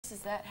divorce?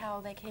 Is that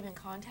how they came in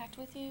contact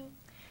with you?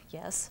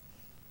 Yes.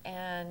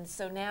 And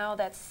so now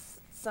that's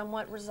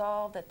somewhat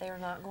resolved, that they're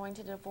not going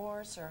to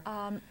divorce, or?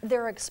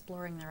 They're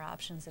exploring their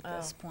options at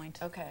this point.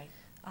 Okay.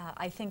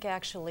 I think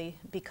actually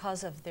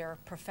because of their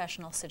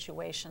professional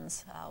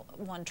situations,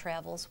 one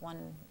travels,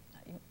 one,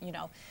 you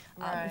know,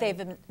 Right.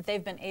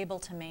 they've been able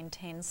to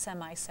maintain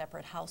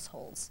semi-separate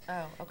households.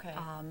 Oh, okay.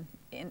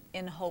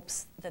 In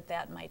hopes that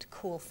that might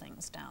cool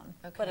things down.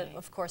 Okay. But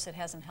of course it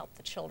hasn't helped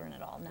the children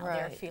at all. Now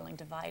they're Right. feeling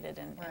divided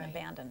and Right.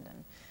 abandoned.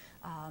 And,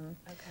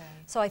 Okay.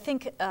 so I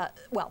think,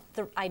 well,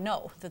 I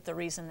know that the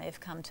reason they've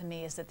come to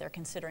me is that they're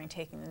considering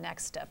taking the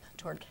next step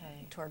toward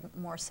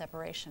more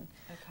separation.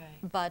 Okay.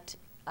 But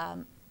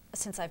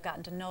since I've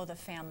gotten to know the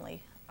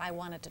family, I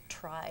wanted to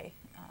try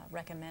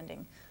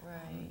recommending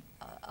Right.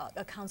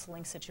 a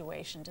counseling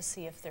situation to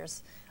see if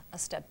there's a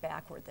step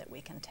backward that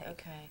we can take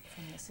Okay.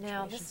 from this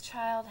Now, situation. this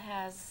child,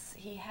 has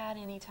he had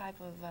any type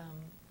of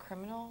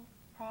criminal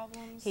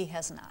problems? He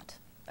has not.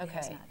 He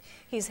has Okay. not.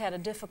 He's had a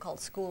difficult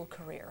school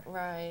career.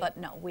 Right. But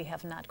no, we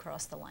have not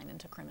crossed the line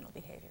into criminal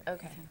behavior.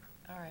 Okay. with him.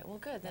 All right. Well,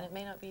 good. Then it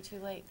may not be too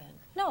late then.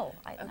 No,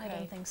 I Okay.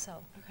 don't think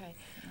so. Okay.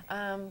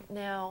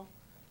 Now,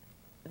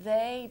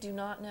 they do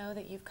not know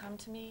that you've come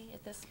to me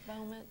at this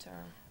moment,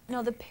 or?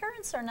 No, the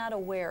parents are not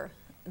aware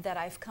that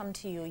I've come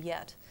to you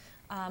yet.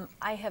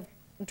 I have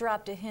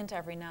dropped a hint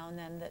every now and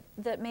then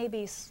that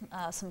maybe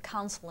some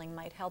counseling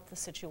might help the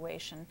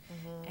situation,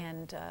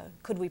 and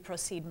could we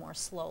proceed more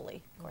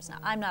slowly? Of course, now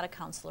I'm not a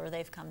counselor.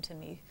 They've come to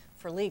me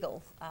for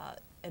legal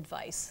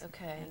advice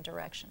and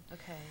direction.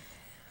 Okay.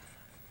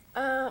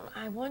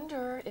 I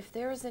wonder if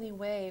there is any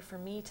way for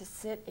me to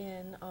sit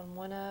in on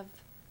one of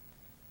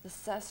the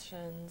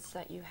sessions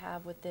that you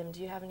have with them.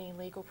 Do you have any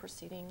legal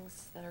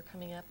proceedings that are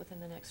coming up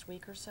within the next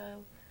week or so?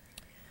 I'm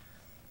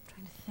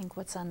trying to think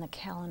what's on the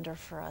calendar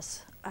for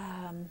us.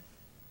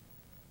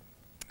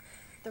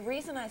 The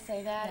reason I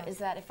say that is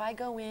that if I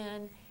go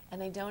in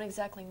and they don't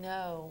exactly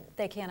know,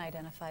 they can't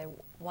identify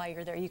why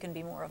you're there. You can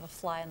be more of a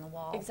fly on the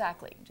wall.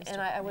 Exactly. And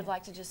I would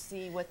like to just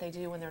see what they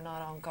do when they're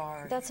not on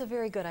guard. That's a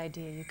very good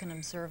idea. You can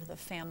observe the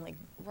family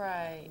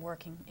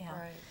working.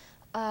 Yeah.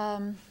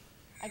 Right.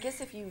 I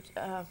guess if you,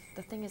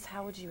 the thing is,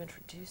 how would you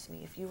introduce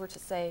me? If you were to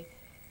say,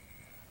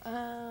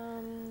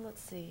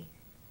 let's see.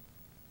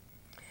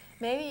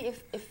 Maybe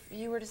if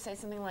you were to say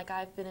something like,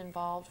 I've been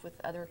involved with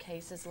other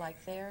cases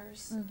like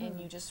theirs, and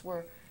you just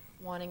were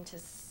wanting to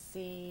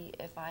see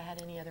if I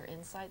had any other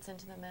insights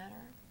into the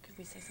matter, could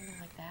we say something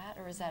like that?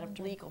 Or is that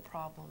a legal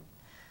problem?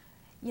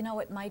 You know,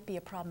 it might be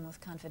a problem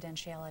with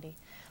confidentiality.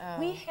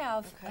 We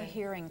have a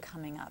hearing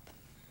coming up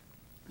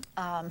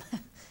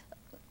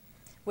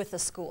with the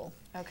school.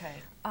 Okay.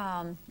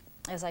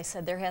 As I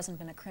said, there hasn't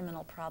been a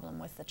criminal problem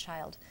with the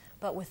child,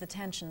 but with the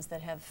tensions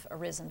that have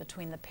arisen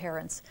between the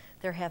parents,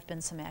 there have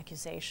been some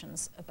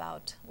accusations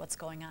about what's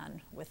going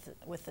on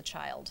with the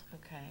child.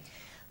 Okay.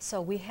 So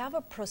we have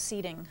a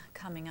proceeding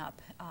coming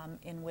up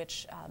in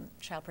which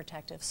Child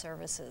Protective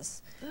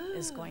Services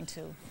is going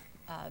to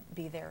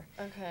be there.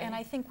 Okay. And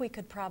I think we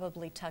could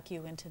probably tuck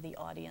you into the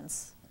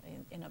audience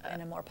in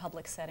a more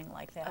public setting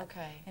like that.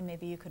 Okay. And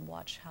maybe you could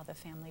watch how the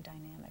family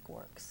dynamic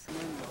works.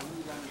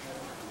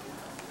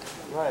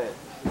 Right.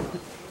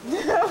 I'm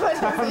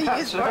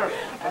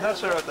not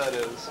sure what that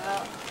is.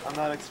 I'm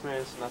not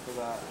experienced enough of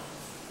that.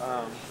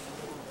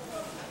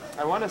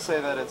 I want to say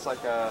that it's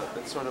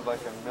sort of like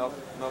a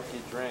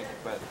milky drink,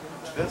 but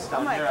this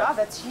down here. Oh my God,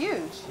 that's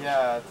huge.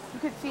 Yeah. You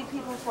could feed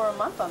people for a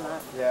month on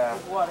that. Yeah.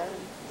 With water.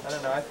 I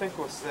don't know. I think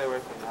we'll stay away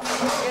from that.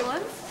 Good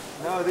ones?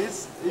 No,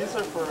 these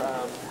are for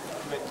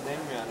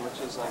naengmyeon, which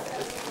is like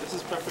this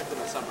is perfect in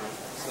the summer.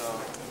 So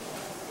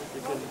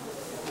you can.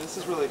 This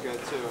is really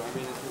good too. I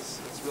mean,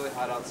 it's really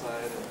hot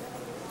outside, and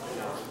you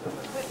know.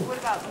 What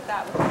about with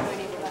that? What are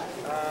you doing with that?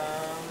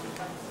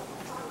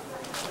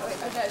 Wait,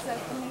 is that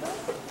noodles?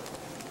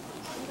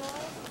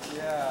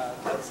 Yeah,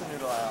 that's the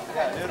noodle aisle.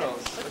 Yeah, noodles.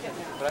 Let's get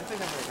noodles. But I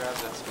think I'm gonna grab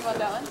this. You want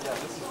that one? Yeah,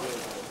 this is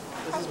really good.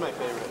 This is my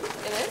favorite.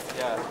 It is?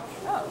 Yeah.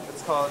 Oh.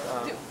 It's called.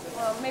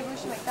 Well, maybe we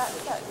should make that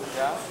instead.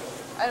 Yeah.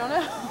 I don't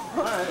know.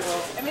 All right.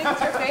 Well. I mean,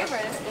 it's your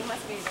favorite. It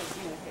must be the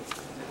tasty.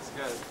 It's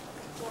good.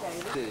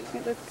 Okay.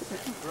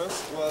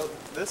 Roast. Well,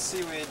 this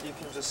seaweed you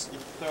can just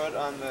throw it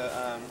on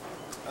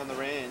the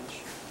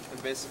range,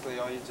 and basically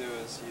all you do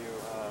is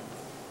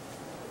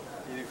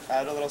you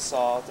add a little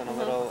salt and a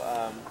little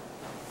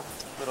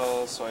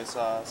soy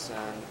sauce,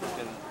 and you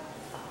can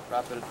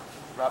wrap it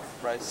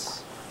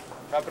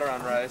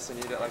around rice and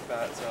eat it like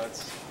that. So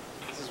this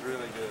is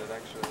really good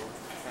actually.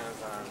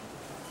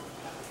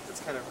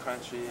 It's kind of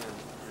crunchy and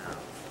you know.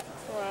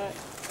 Alright.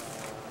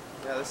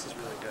 Yeah, this is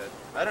really good.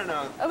 I don't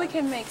know. Oh, we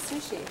can make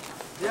sushi.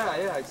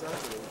 Yeah,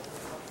 exactly.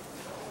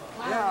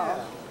 Wow.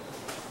 Yeah.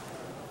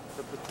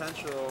 The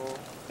potential.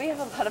 We have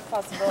a lot of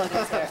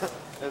possibilities here.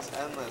 It's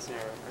endless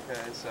here.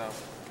 Okay, so.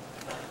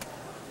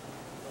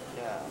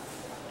 Yeah.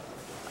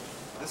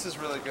 This is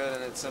really good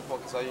and it's simple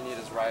because all you need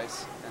is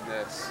rice and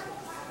this.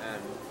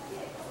 And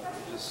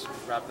you just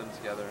wrap them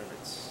together and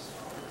it's.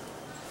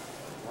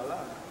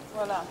 Voila.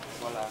 Voila.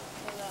 Voila.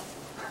 Voila.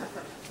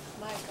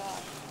 My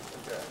God.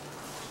 Okay.